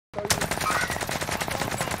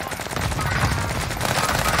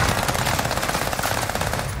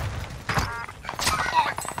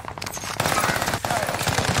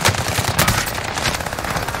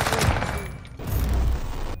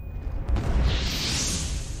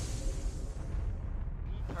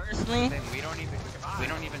recently. We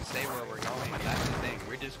don't even say where we're going. That's the thing.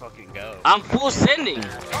 We just fucking go. I'm full sending.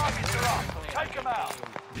 Targets are up. Take them out.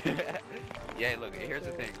 Yeah, look, here's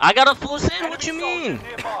the thing. I got a full send. What you mean?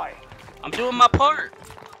 Nearby. I'm doing my part.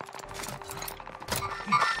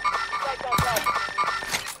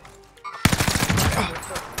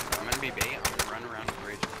 I'm gonna be bait. I'm gonna run around the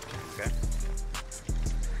bridge. Okay.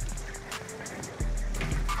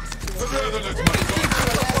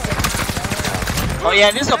 Oh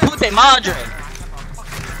yeah, this is a pute madre.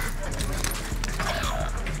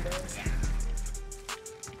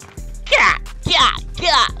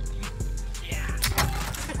 Yeah.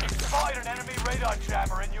 Spotted an enemy radar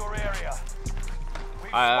jammer in your area.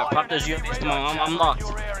 Pop those UAVs. Come on, I'm locked.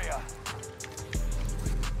 Your area.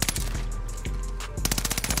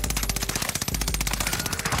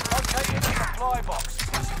 Okay, in the supply box.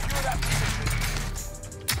 Secure that position.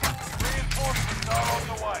 Reinforcements are on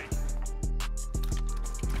the way.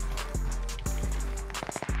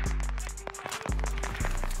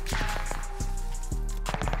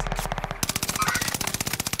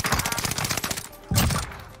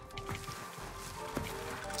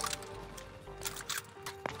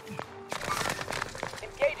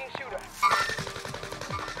 Engaging shooter.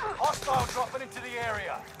 Hostile dropping into the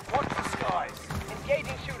area. Watch the skies.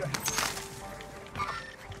 Engaging shooter.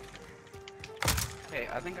 Hey,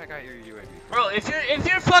 I think I got your UAV. Bro, if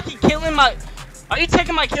you're fucking killing my, are you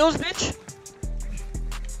taking my kills, bitch?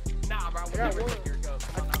 Nah, bro. I got one.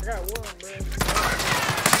 I got one, man.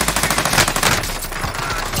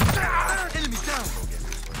 Enemies down.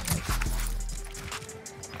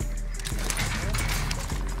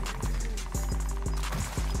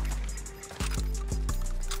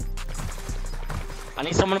 I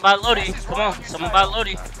need someone to buy Lodi. Come on, someone buy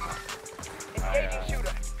Lodi. Engaging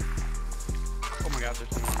shooter. Oh my god, there's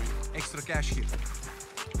someone on me. Extra cash here.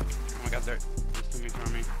 Oh my god, there's two people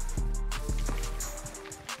on me.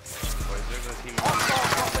 Boys, there's a team on me. Hostile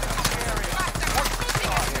dropping into the area. Watch the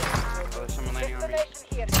skies. Oh, there's someone landing on me.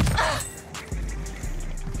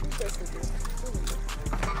 Destination here.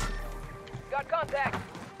 Got contact.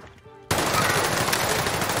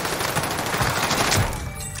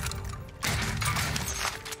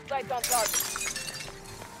 Sights on target.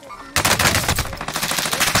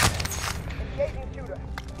 Engaging shooter.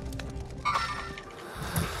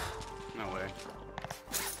 No way.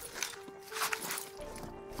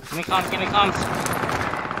 Give me comms.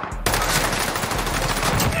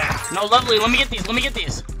 No, lovely. Let me get these. You're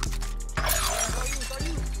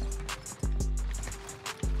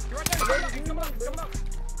right there. Come on.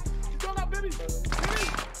 You going up, baby.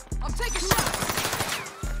 I'll take a shot.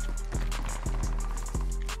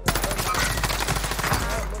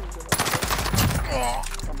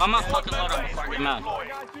 I'm not fucking load up before I get mad.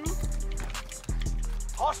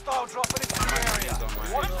 Hostile dropping into the area.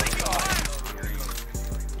 Watch the skies.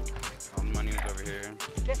 All the money is over here.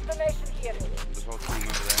 Destination here. This whole team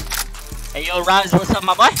over there. Hey, yo, Rise, what's up,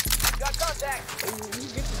 my boy? Got contact.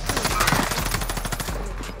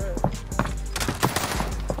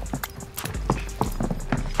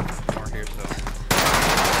 More here, so.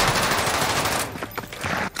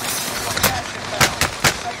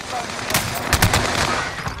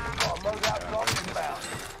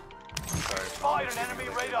 Sorry. Spotted an enemy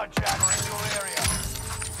radar jammer in your area.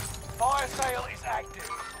 Fire sale is active.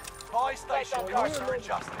 Buy station cards are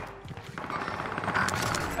adjusted.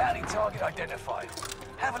 Bounty target identified.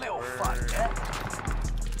 Have a little fun, yeah?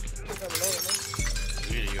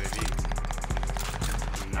 You need a UAV.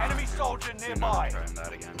 Nah. Enemy soldier nearby. I'm not trying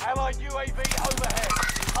that again. Allied UAV overhead.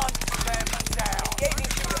 Hunt them down.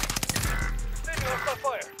 Engaging shooter. Leaving hostile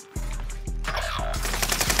fire.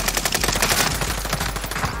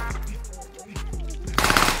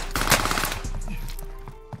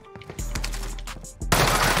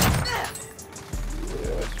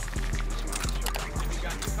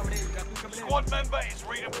 Squad member is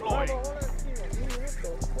redeploying.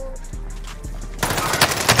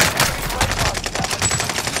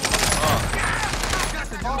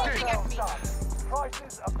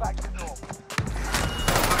 Prices are back to normal.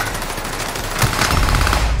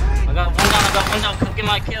 I got one down. Come get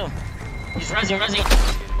my kill. He's resing.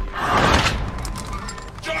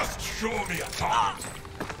 Just show me a target.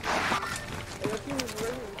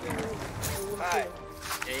 Hi.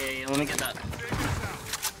 Yeah, let me get that.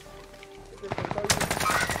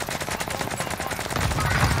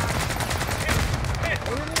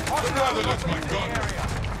 I'd rather let my gun.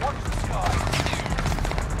 Watch the sky.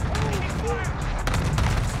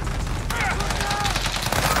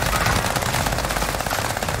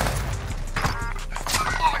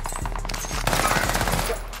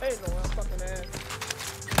 Hey, no, I'm fucking ass.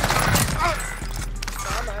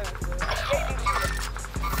 I'm ass.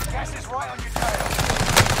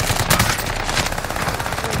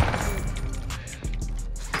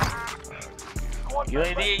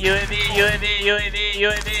 UAV, UAV, UAV, UAV,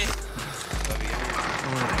 UAV.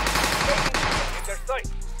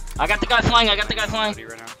 I got the guy flying, I got the guy flying.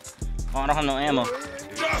 Right now. Oh, I don't have no ammo.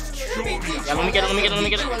 Just show me. Yeah, let me get it, let me get it, let me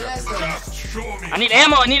get it. Just show me. I need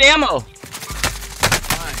ammo, I need ammo.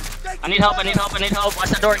 I need help, I need help, I need help. Watch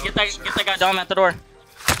that door, get that guy down at the door.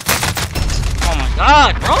 Oh my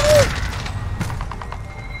god, bro!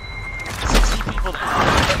 60 people there.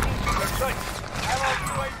 Allied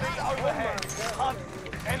UAV overhead. Hunt.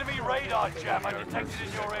 Enemy radar jammer detected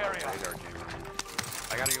in your area. Radar jammer.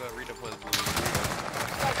 I gotta go redeploy the blue.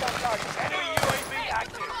 Enemy UAV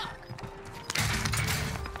active.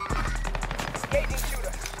 Engaging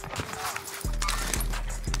shooter.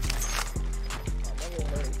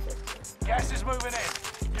 Gas is moving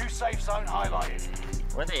in. New safe zone highlighted.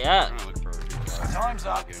 Where they at? I'm gonna look for Time's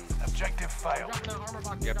up. Objective failed.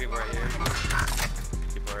 You got people right here.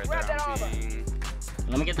 People right there. I'm being...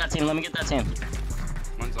 Let me get that team, let me get that team.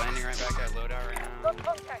 One's landing right back at loadout right now.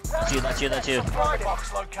 That's you, that's you, that's you. Supply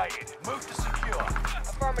box located. Move to secure.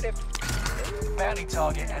 Affirmative. Bounty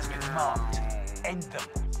target has been marked. End them.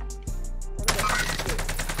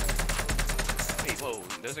 Hey, whoa,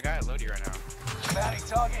 there's a guy at Lodi right now. Bounty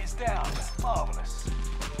target is down. Marvelous.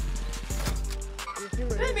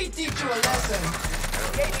 Let me teach you a lesson.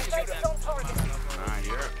 Nah,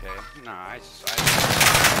 you're okay. Nah,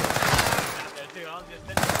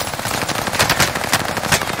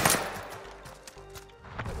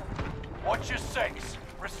 Watch your six.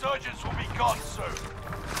 Resurgence will be gone soon.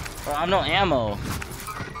 Bro, I have no ammo.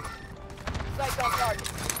 Sight on target.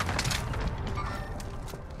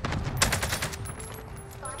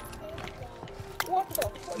 What the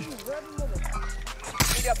fuck is red mother?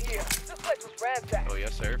 Meet up here. This place was ransacked. Oh,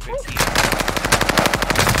 yes, sir. 15.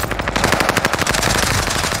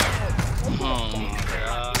 Oh my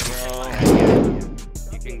god, bro.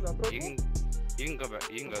 You can go back. You can go there,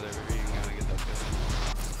 baby. You can get that fish.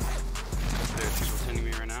 There's people sending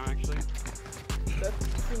me right now, actually.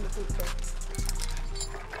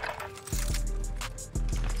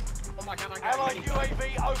 Oh my god, I got Allied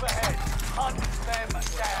UAV overhead. Hunt them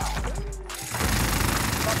down.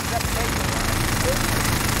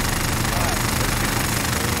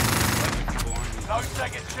 No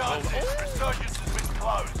second chances. Resurgence has been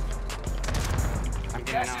closed. I'm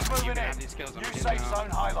getting Gas out. is You moving can in. have these kills. I'm New getting safe out. zone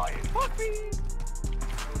highlighted.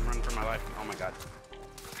 I'm running for my life. Oh my god.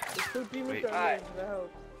 There's two demons Wait. down there in the house.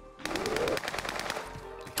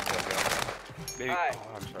 Baby. Oh,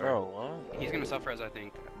 I'm sorry. Bro, what? He's gonna self-res, I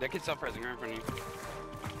think. That kid's self-resing right in front of you.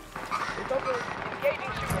 It's over.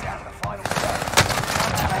 Engaging shooter down to the final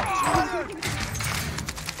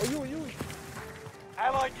Oh, you.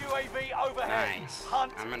 Allied UAV overhead. Nice.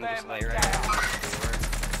 Hunt I'm them gonna just lay down. right here.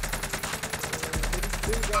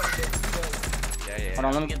 Yeah. Hold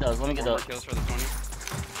on, let me get those, let me get Four more those. kills for the 20.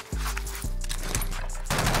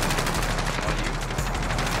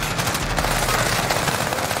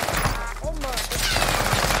 Oh my.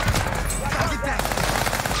 Get back.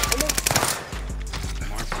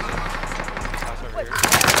 More kills. House over here.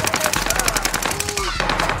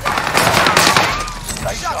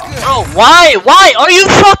 Bro, why? Why? Are you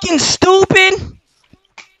fucking stupid?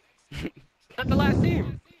 That's the last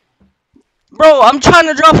team. Bro, I'm trying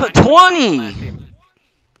to drop a 20.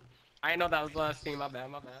 I know that was the last team. My bad.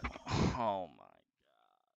 Oh my.